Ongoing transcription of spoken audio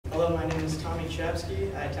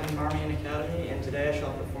Chapski. I attend Marmion Academy, and today I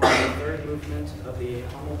shall perform the third movement of the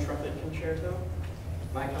Hummel Trumpet Concerto.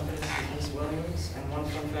 My accompanist is Miss Williams, and one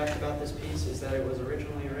fun fact about this piece is that it was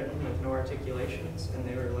originally written with no articulations, and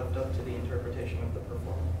they were left up to the interpretation of the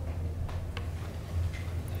performer.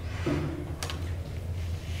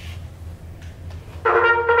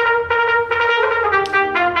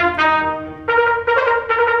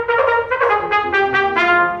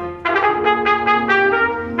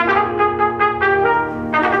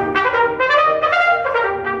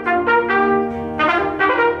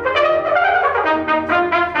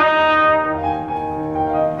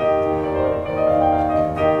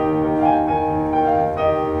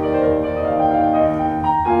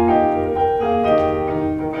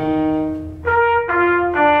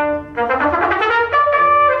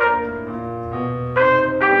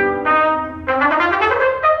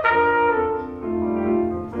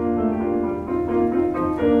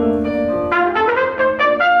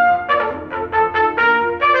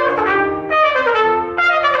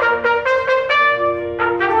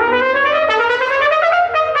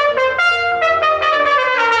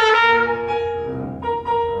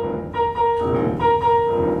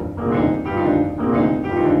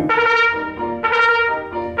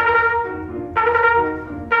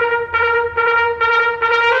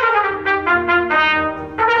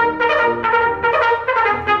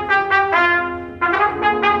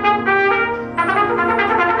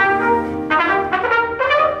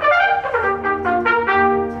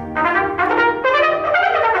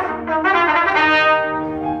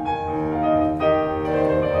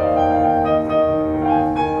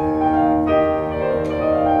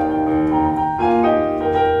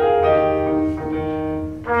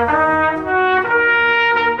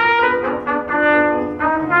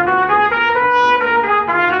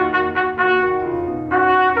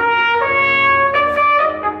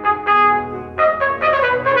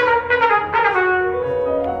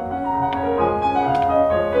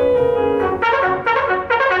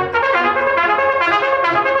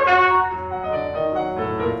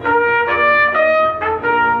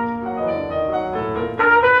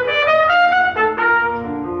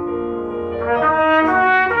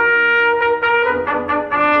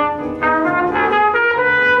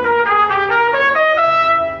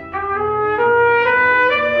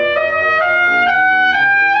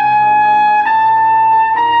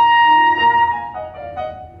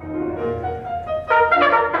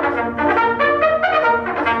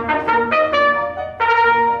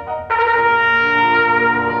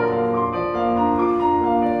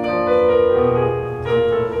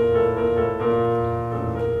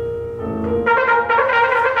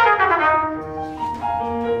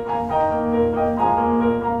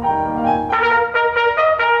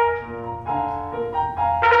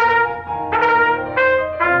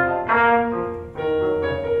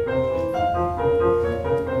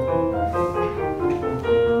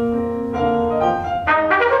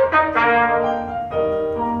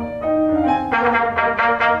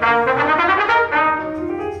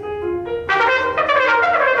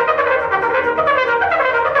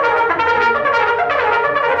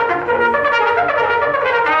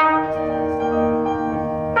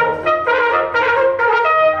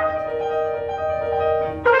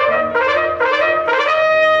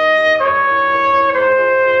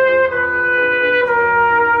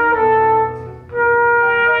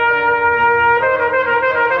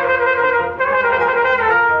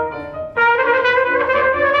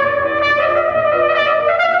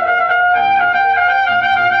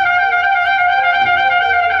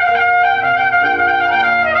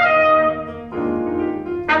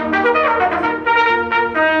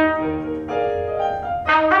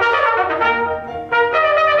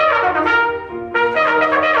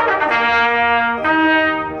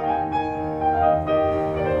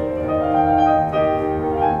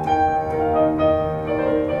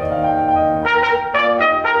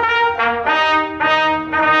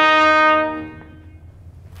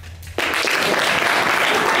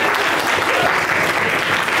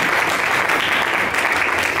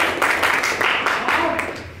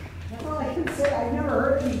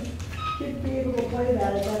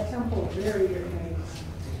 Very nice.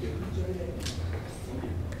 Enjoyed it.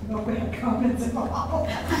 No bad comments at all.